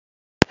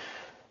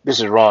This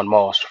is Ron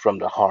Moss from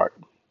The Heart.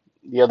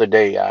 The other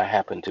day, I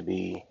happened to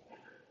be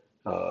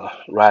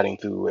riding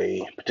through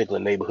a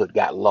particular neighborhood,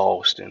 got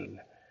lost, and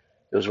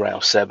it was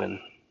around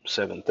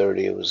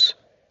 7:30.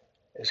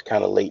 It's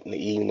kind of late in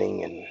the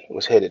evening, and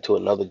was headed to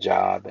another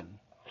job,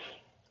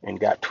 and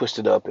got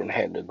twisted up and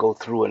had to go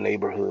through a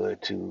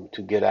neighborhood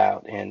to get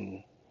out,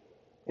 and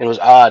it was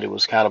odd. It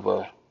was kind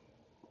of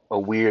a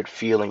weird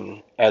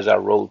feeling as I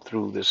rode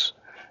through this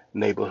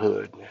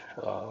neighborhood.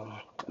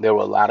 There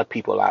were a lot of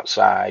people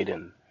outside,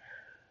 and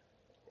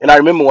I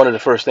remember one of the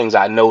first things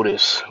I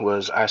noticed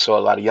was I saw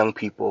a lot of young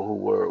people who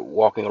were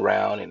walking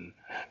around and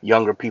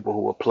younger people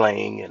who were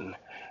playing, and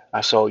I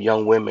saw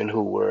young women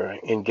who were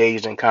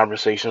engaged in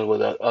conversations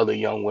with other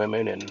young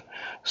women, and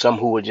some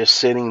who were just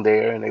sitting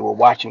there and they were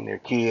watching their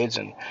kids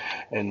and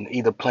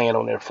either playing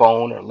on their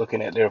phone or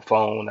looking at their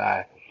phone.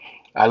 I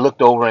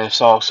looked over and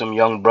saw some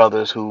young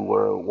brothers who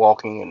were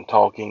walking and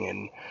talking,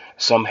 and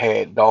some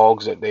had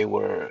dogs that they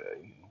were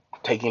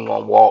taking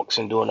on walks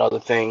and doing other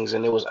things,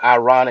 and it was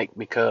ironic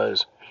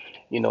because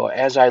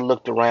as I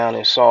looked around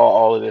and saw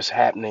all of this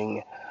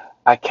happening,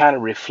 I kind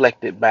of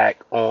reflected back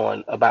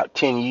on about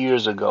 10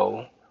 years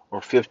ago or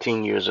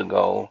 15 years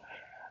ago,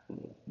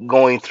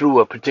 going through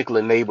a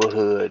particular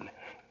neighborhood,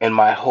 and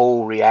my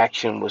whole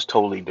reaction was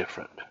totally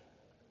different.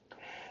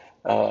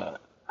 Uh,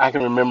 I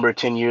can remember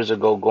 10 years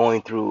ago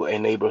going through a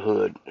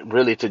neighborhood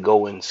really to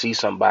go and see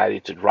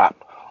somebody to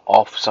drop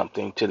off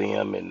something to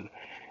them, and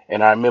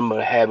I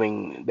remember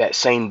having that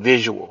same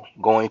visual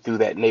going through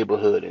that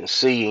neighborhood and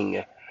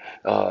seeing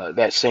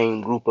that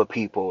same group of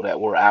people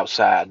that were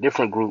outside,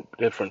 different group,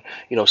 different,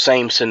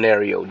 same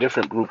scenario,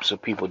 different groups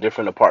of people,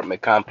 different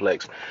apartment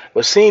complex,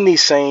 but seeing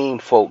these same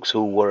folks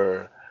who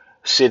were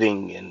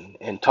sitting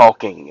and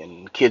talking,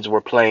 and kids were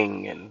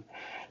playing,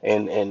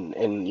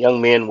 and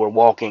young men were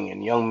walking,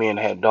 and young men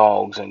had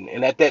dogs,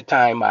 and at that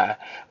time my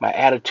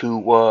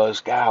attitude was,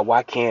 God,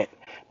 why can't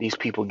these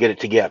people get it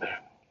together?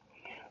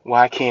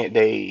 Why can't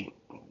they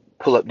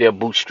pull up their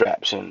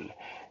bootstraps and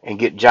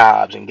get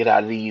jobs and get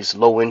out of these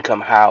low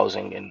income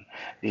housing and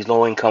these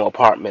low income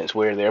apartments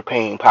where they're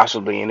paying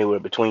possibly anywhere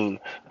between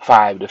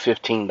 $5 to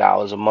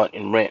 $15 a month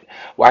in rent?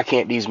 Why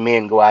can't these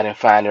men go out and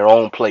find their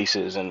own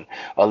places and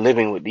are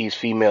living with these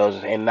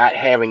females and not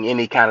having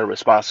any kind of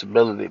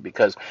responsibility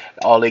because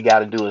all they got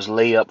to do is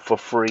lay up for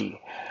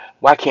free?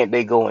 Why can't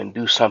they go and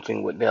do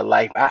something with their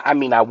life? I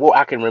mean,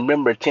 I can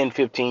remember 10,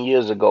 15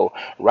 years ago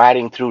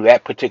riding through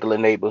that particular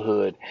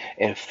neighborhood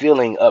and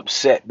feeling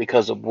upset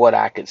because of what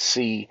I could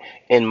see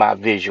in my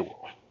visual.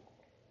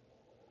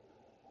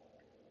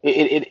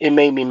 It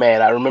made me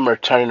mad. I remember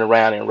turning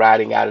around and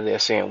riding out of there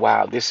saying,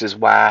 wow, this is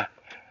why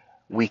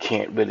we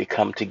can't really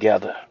come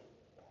together.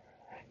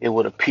 It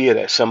would appear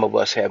that some of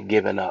us have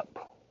given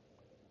up.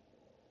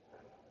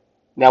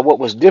 Now, what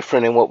was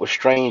different and what was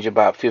strange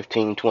about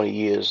 15, 20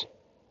 years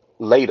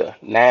later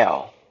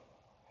now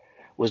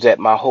was that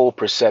my whole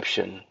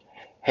perception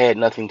had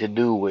nothing to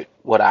do with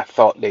what I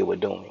thought they were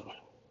doing.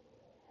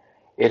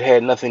 It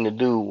had nothing to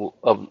do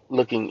of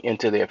looking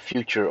into their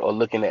future or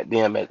looking at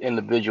them as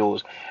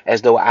individuals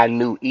as though I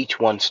knew each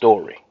one's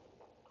story.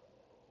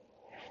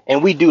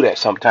 And we do that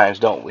sometimes,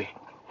 don't we?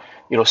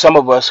 Some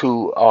of us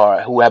who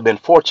have been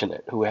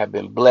fortunate, who have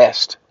been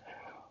blessed,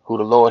 who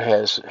the Lord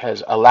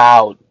has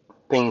allowed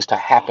things to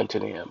happen to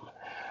them.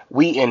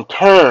 We in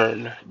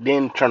turn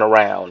then turn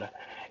around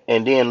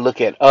and then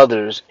look at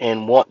others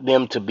and want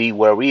them to be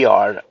where we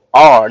are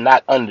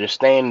not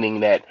understanding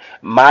that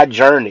my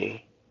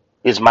journey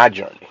is my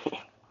journey.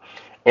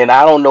 And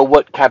I don't know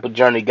what type of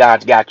journey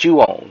God's got you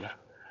on,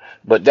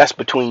 but that's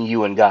between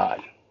you and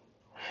God.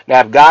 Now,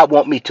 if God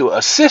want me to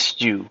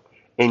assist you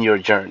in your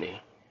journey,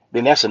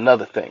 then that's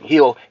another thing.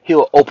 He'll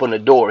open a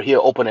door,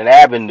 he'll open an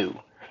avenue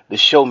to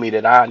show me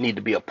that I need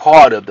to be a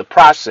part of the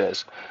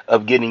process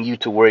of getting you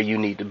to where you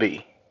need to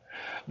be.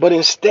 But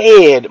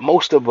instead,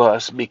 most of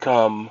us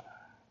become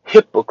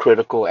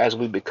hypocritical as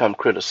we become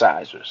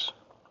criticizers.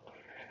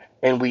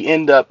 And we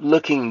end up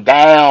looking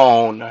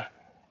down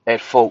at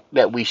folk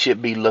that we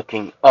should be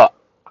looking up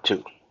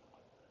to.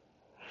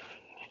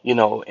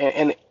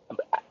 And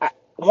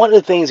one of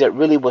the things that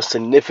really was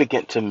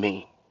significant to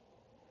me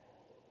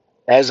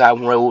as I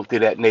rode through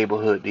that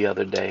neighborhood the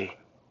other day,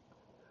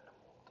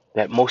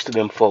 that most of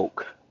them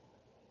folk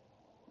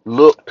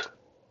looked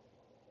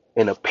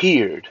and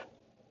appeared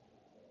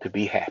to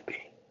be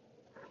happy.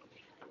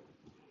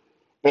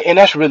 And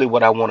that's really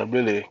what I want to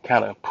really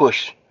kind of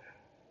push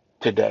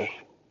today.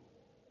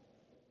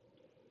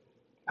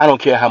 I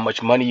don't care how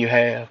much money you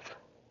have.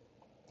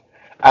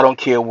 I don't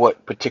care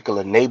what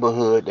particular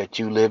neighborhood that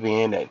you live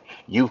in, that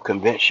you've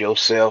convinced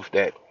yourself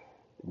that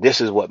this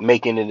is what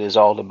making it is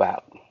all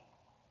about.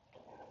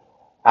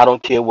 I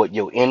don't care what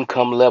your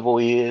income level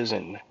is,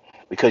 and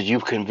because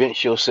you've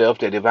convinced yourself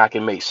that if I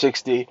can make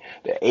 60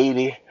 to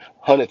 80,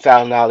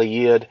 $100,000 a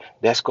year,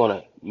 that's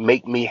gonna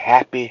make me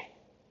happy.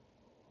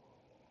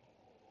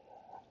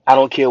 I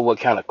don't care what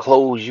kind of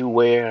clothes you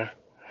wear.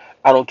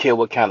 I don't care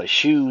what kind of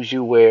shoes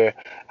you wear.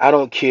 I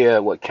don't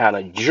care what kind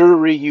of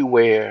jewelry you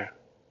wear.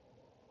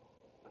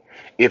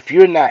 If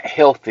you're not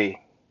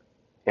healthy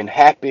and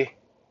happy,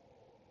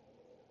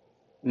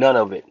 none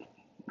of it,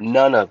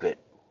 none of it,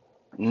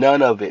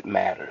 none of it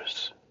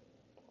matters.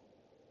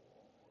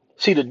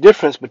 See, the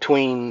difference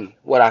between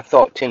what I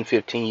thought 10,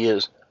 15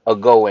 years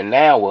ago and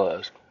now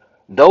was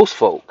those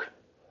folk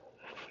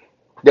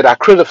that I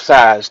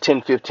criticized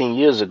 10, 15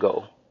 years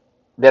ago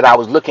that I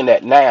was looking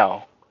at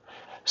now,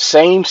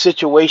 same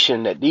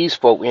situation that these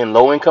folk in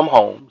low income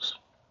homes,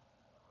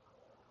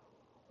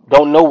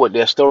 don't know what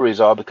their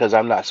stories are because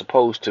I'm not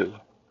supposed to.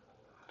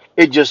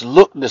 It just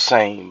looked the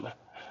same.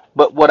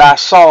 But what I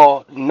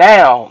saw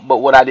now, but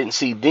what I didn't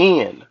see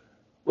then,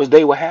 was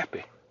they were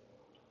happy.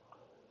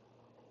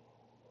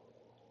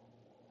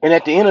 And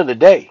at the end of the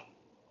day,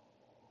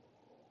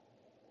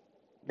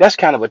 that's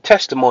kind of a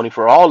testimony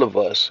for all of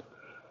us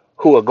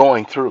who are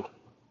going through.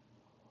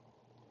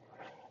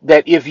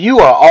 That if you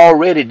are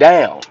already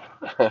down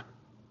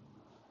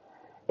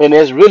and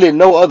there's really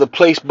no other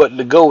place but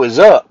to go is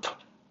up,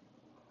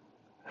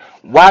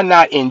 why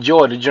not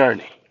enjoy the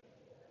journey?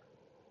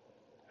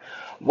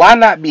 Why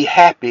not be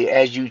happy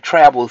as you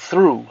travel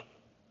through,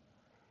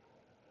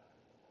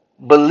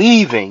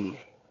 believing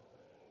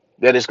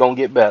that it's going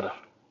to get better?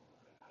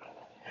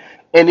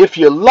 And if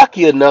you're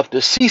lucky enough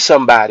to see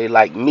somebody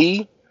like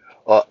me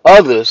or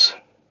others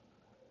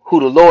who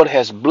the Lord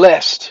has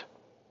blessed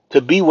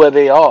to be where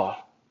they are,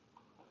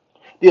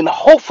 then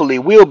hopefully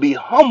we'll be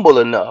humble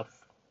enough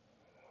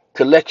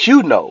to let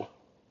you know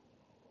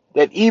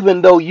that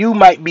even though you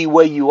might be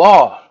where you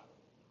are,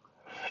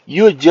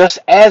 you're just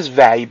as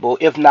valuable,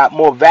 if not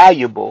more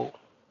valuable,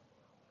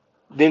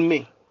 than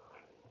me.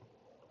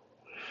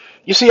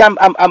 You see,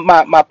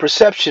 my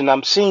perception,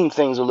 I'm seeing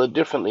things a little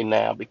differently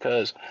now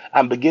because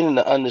I'm beginning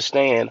to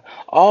understand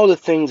all the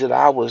things that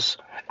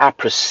I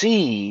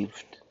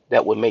perceived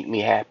that would make me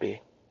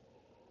happy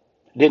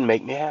didn't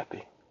make me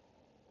happy.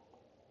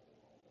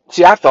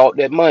 See, I thought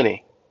that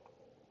money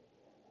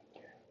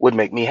would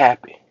make me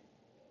happy.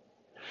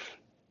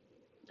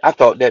 I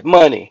thought that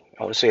money,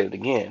 I want to say it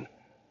again,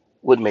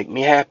 would make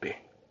me happy.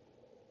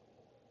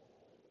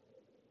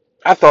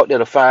 I thought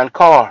that a fine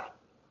car,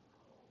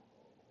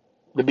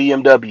 the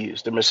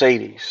BMWs, the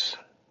Mercedes,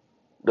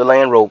 the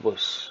Land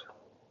Rovers,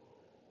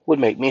 would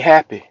make me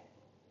happy.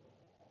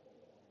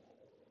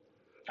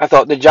 I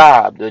thought the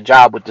job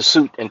with the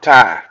suit and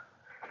tie,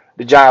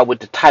 the job with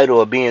the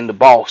title of being the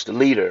boss, the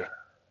leader,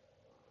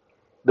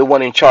 the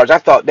one in charge, I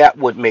thought that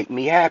would make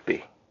me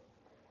happy.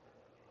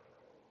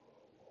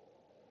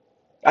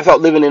 I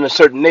thought living in a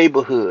certain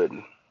neighborhood,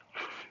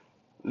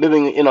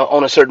 living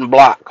on a certain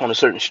block, on a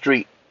certain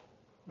street,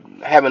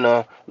 having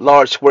a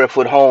large square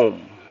foot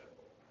home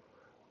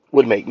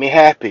would make me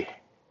happy.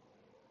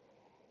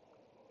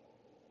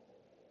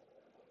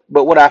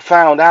 But what I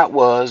found out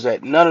was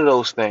that none of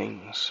those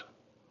things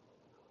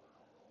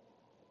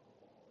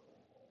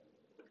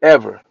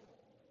ever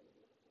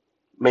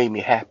made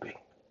me happy.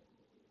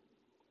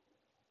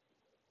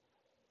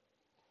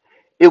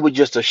 It was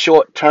just a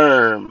short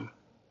term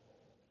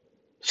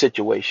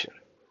situation.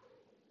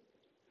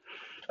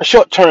 A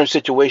short term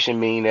situation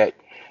means that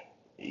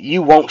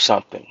you want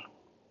something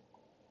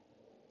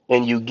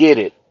and you get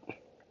it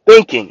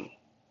thinking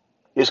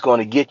it's going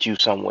to get you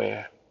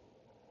somewhere.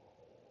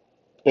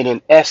 And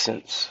in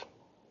essence,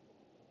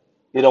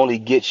 it only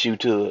gets you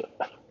to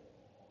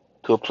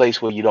a place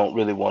where you don't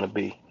really want to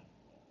be.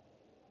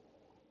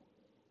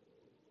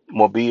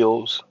 More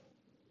bills,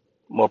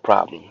 more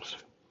problems,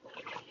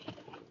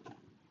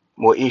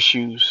 more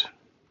issues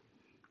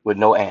with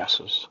no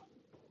answers.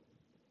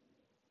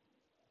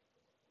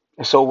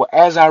 And so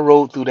as I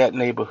rode through that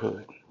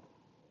neighborhood,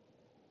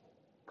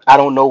 I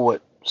don't know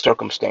what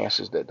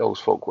circumstances that those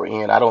folk were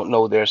in. I don't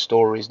know their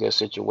stories, their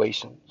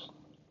situations,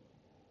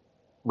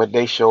 but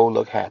they sure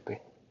look happy.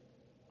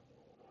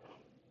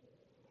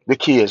 The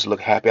kids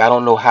look happy. I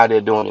don't know how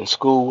they're doing in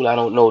school. I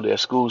don't know their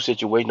school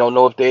situation. Don't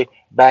know if they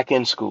back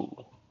in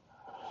school.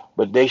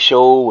 But they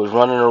sure was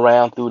running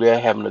around through there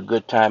having a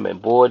good time,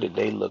 and boy, did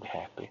they look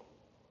happy.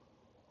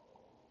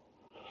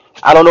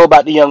 I don't know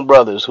about the young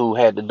brothers who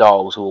had the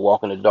dogs, who were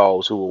walking the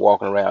dogs, who were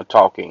walking around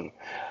talking.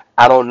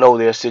 I don't know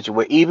their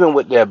situation. Even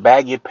with their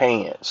baggy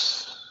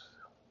pants,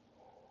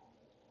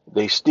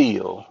 they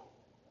still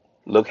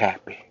look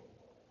happy.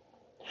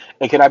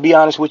 And can I be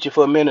honest with you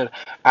for a minute?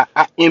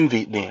 I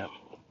envied them.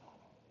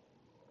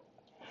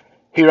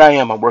 Here I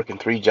am, I'm working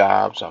 3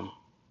 jobs. I'm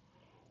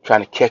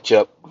trying to catch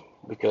up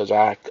because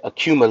I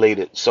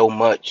accumulated so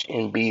much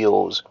in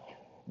bills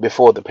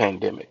before the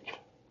pandemic.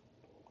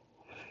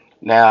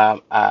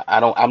 Now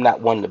I'm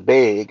not one to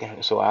beg,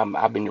 so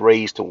I've been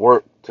raised to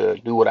work to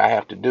do what I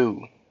have to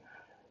do.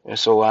 And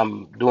so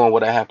I'm doing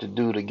what I have to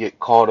do to get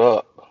caught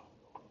up.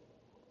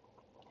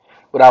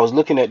 But I was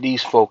looking at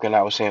these folk and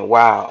I was saying,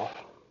 wow,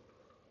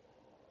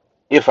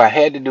 if I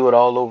had to do it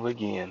all over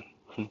again,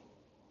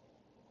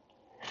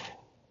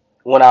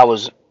 when I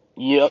was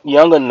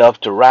young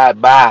enough to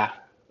ride by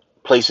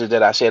places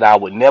that I said I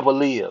would never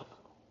live,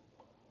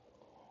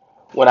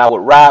 when I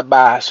would ride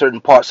by certain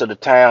parts of the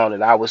town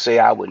and I would say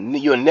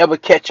you'll never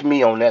catch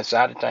me on that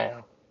side of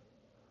town.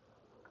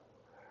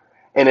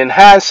 And in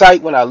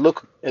hindsight, when I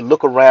look and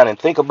look around and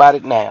think about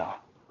it now,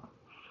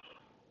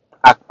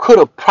 I could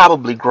have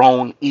probably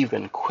grown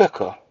even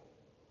quicker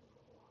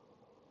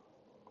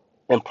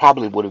and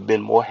probably would have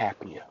been more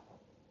happier.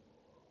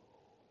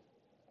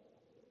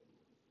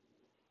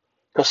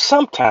 Because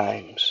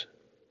sometimes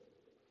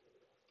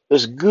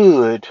it's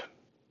good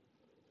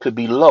to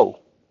be low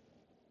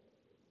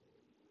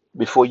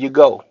before you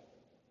go,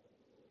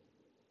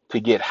 to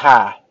get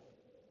high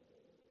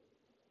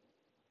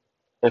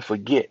and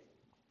forget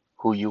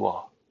who you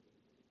are.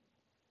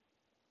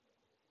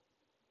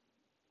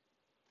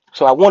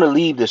 So I want to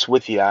leave this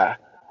with you. I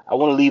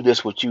want to leave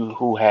this with you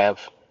who have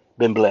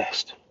been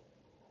blessed.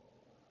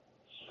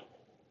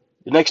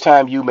 The next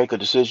time you make a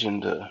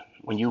decision to,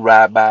 when you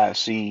ride by and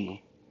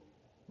see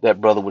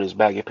that brother with his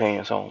baggy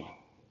pants on,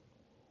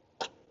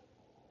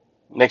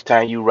 next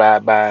time you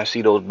ride by and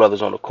see those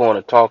brothers on the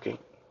corner talking,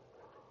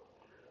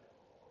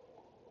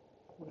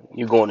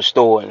 you go in the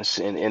store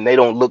and they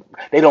don't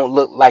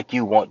look like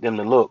you want them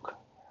to look.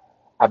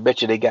 I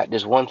bet you they got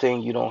this one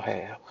thing you don't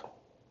have.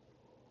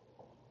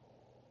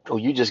 Or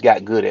you just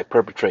got good at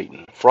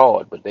perpetrating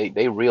fraud, but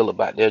they real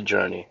about their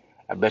journey.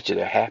 I bet you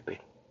they're happy.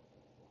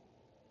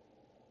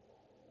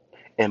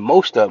 And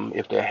most of them,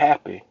 if they're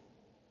happy,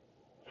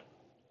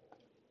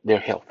 they're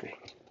healthy.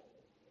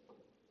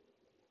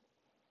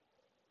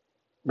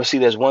 But see,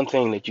 there's one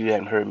thing that you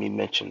haven't heard me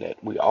mention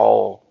that we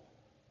all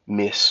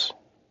miss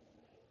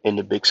in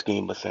the big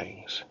scheme of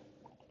things.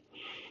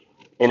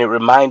 And it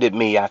reminded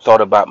me, I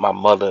thought about my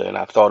mother and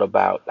I thought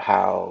about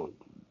how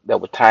there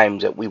were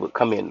times that we would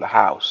come in the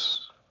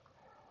house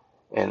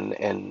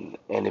and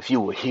if you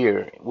were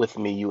here with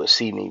me, you would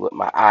see me with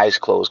my eyes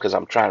closed because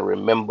I'm trying to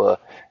remember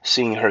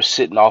seeing her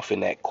sitting off in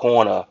that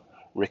corner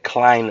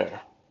recliner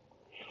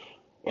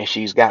and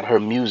she's got her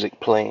music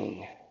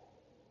playing.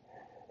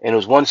 And it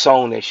was one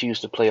song that she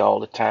used to play all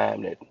the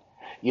time that,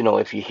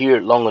 if you hear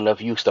it long enough,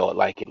 you start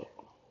liking it.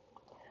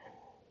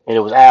 And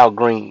it was Al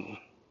Green,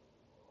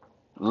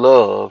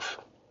 Love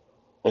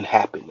and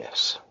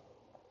Happiness.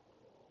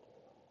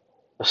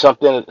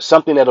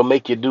 Something that'll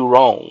make you do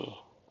wrong,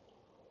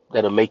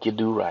 that'll make you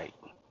do right.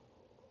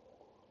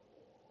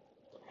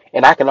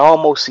 And I can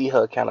almost see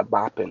her kind of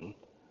bopping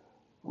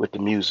with the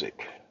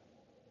music.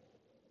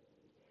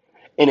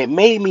 And it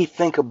made me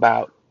think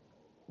about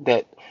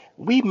that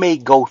we may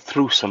go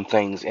through some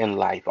things in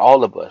life,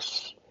 all of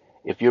us,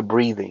 if you're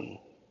breathing.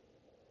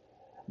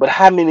 But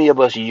how many of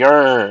us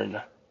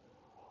yearn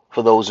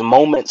for those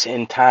moments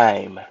in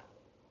time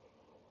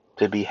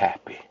to be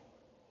happy?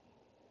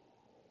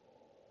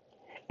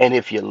 And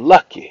if you're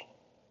lucky,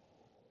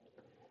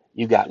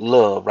 you got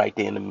love right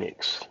there in the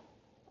mix.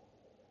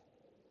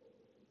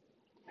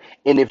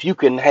 And if you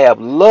can have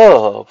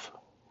love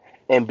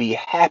and be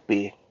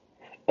happy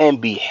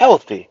and be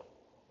healthy,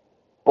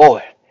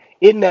 boy,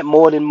 isn't that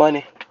more than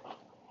money?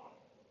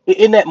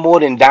 Isn't that more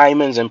than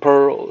diamonds and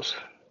pearls?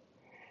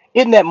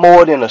 Isn't that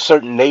more than a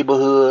certain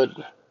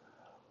neighborhood,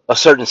 a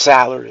certain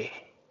salary?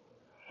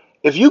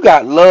 If you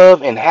got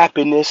love and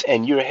happiness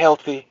and you're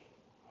healthy,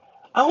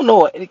 I don't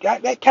know,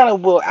 that kind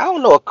of will, I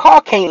don't know, a car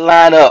can't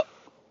line up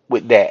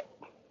with that.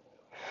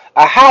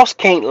 A house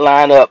can't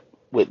line up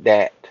with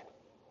that.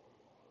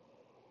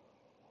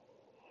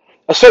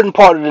 A certain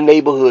part of the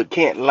neighborhood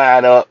can't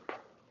line up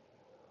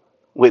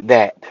with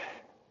that.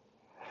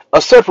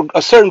 A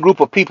certain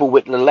group of people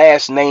with the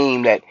last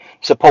name that's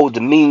supposed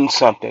to mean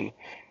something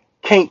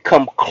can't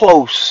come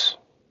close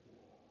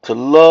to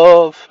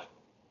love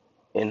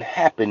and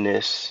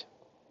happiness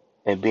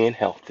and being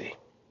healthy.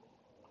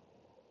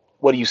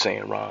 What are you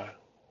saying, Ron?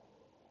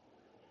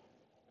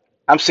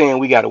 I'm saying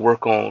we got to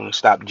work on and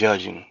stop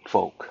judging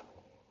folk.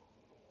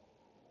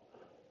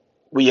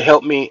 Will you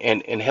help me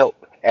and help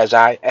as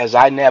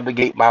I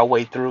navigate my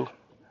way through,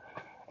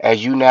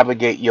 as you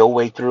navigate your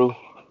way through?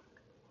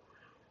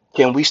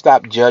 Can we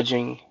stop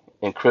judging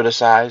and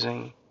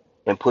criticizing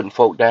and putting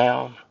folk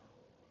down?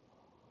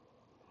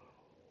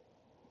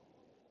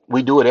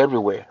 We do it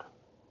everywhere.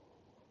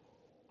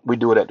 We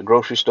do it at the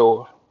grocery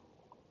store.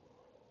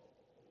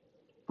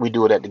 We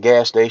do it at the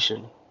gas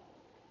station.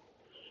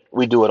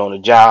 We do it on the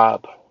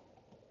job.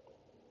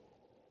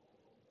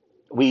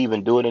 We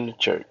even do it in the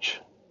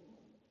church.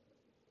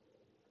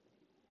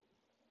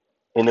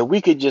 And if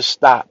we could just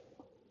stop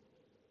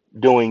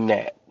doing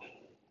that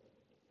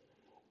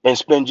and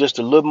spend just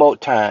a little more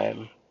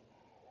time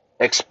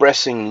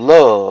expressing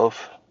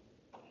love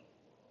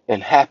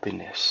and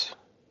happiness,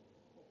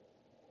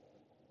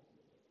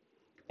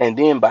 and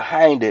then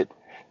behind it,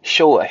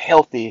 show a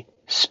healthy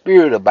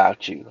spirit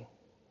about you,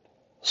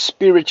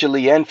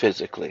 spiritually and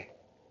physically,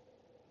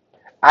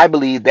 I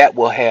believe that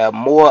will have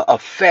more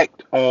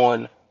effect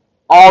on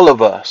all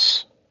of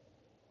us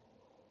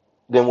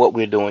than what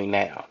we're doing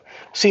now.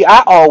 See,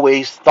 I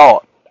always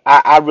thought,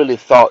 I really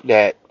thought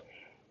that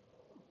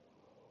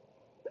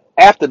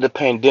after the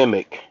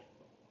pandemic,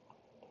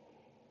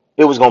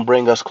 it was going to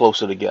bring us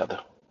closer together.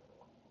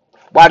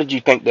 Why did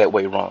you think that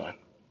way, Ron?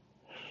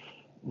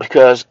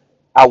 Because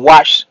I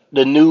watched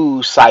the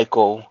news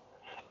cycle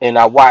and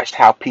I watched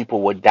how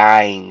people were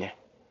dying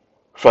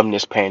from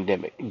this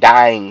pandemic,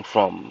 dying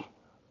from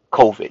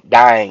COVID,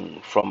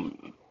 dying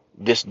from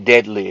this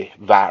deadly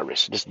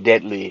virus,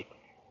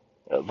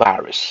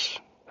 virus.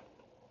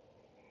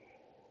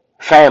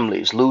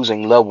 Families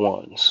losing loved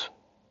ones,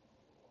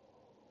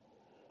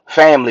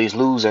 families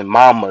losing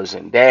mamas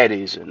and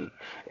daddies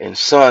and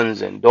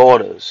sons and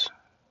daughters.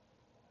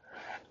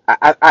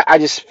 I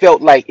just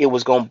felt like it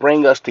was going to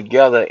bring us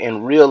together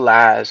and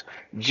realize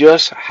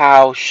just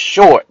how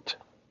short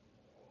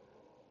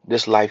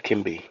this life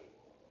can be.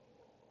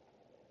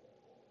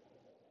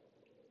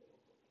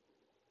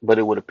 But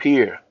it would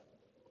appear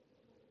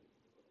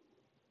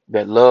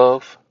that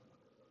love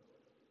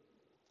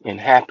and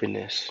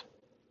happiness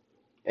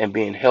and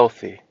being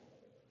healthy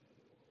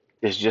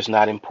is just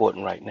not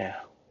important right now.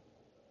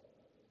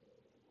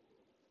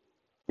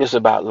 It's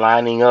about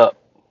lining up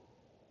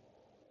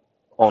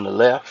on the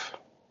left,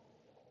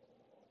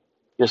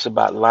 it's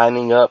about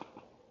lining up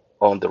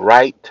on the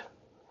right,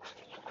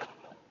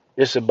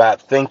 it's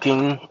about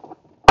thinking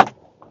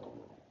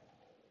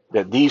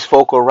that these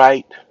folk are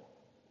right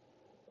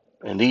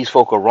and these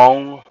folk are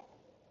wrong,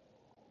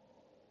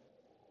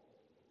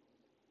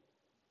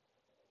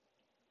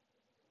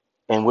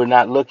 and we're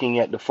not looking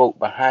at the folk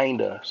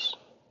behind us,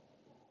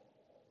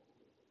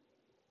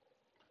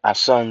 our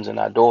sons and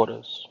our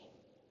daughters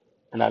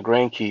and our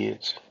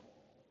grandkids.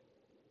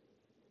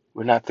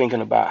 We're not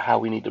thinking about how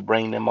we need to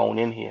bring them on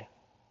in here,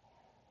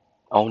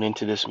 on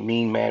into this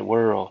mean, mad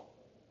world.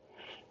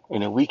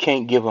 And if we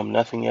can't give them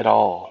nothing at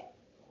all,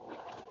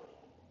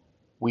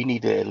 we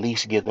need to at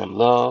least give them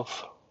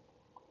love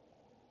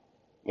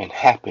and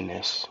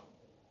happiness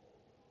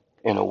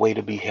and a way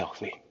to be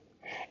healthy.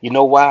 You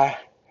know why?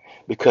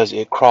 Because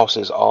it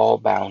crosses all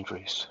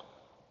boundaries.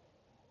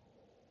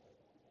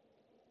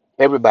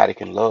 Everybody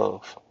can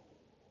love.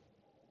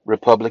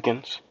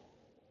 Republicans,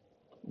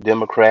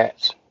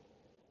 Democrats,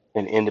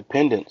 and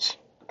independents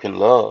can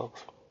love.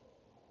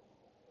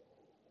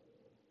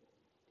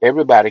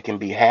 Everybody can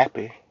be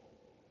happy.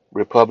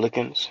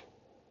 Republicans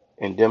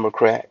and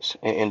Democrats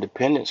and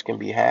independents can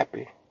be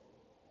happy.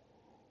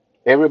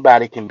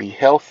 Everybody can be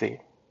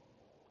healthy.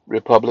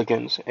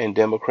 Republicans and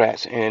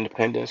Democrats and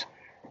independents.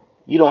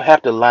 You don't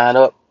have to line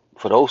up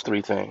for those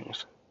three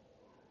things.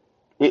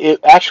 It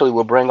actually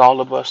will bring all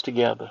of us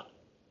together.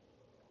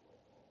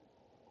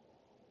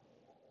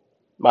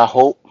 My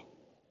hope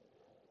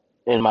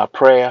and my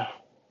prayer,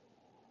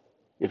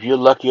 if you're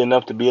lucky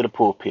enough to be at a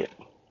pulpit,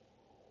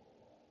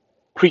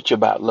 preach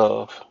about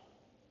love,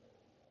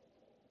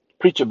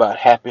 preach about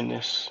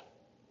happiness,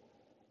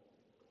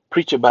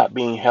 preach about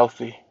being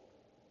healthy.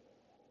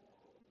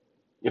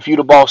 If you're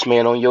the boss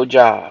man on your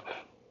job,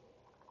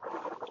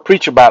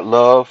 preach about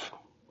love,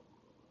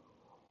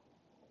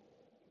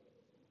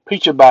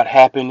 preach about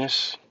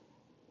happiness,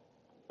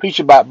 preach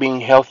about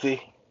being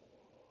healthy.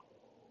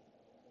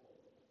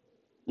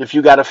 If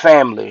you got a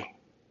family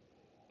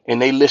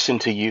and they listen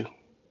to you,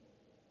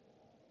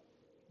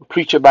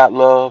 preach about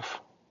love,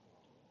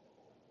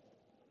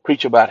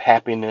 preach about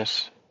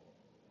happiness,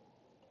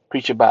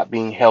 preach about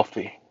being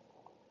healthy.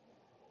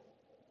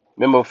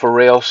 Remember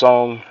Pharrell's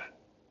song,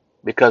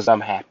 Because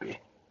I'm Happy?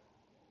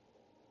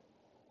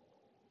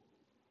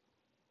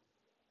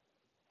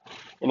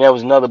 And there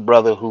was another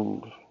brother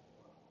who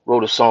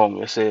wrote a song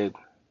that said,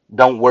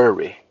 Don't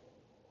worry,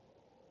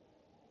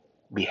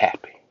 be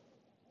happy.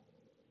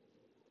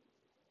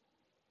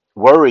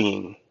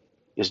 Worrying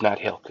is not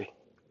healthy.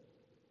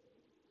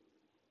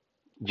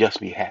 Just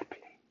be happy.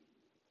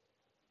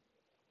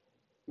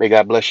 May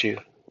God bless you.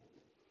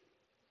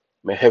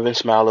 May heaven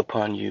smile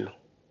upon you.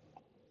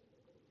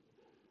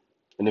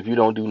 And if you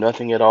don't do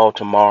nothing at all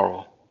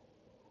tomorrow,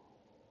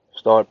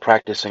 start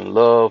practicing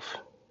love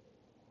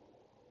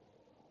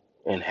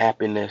and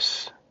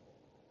happiness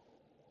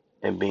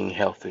and being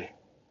healthy.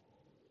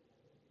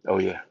 Oh,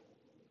 yeah.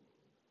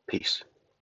 Peace.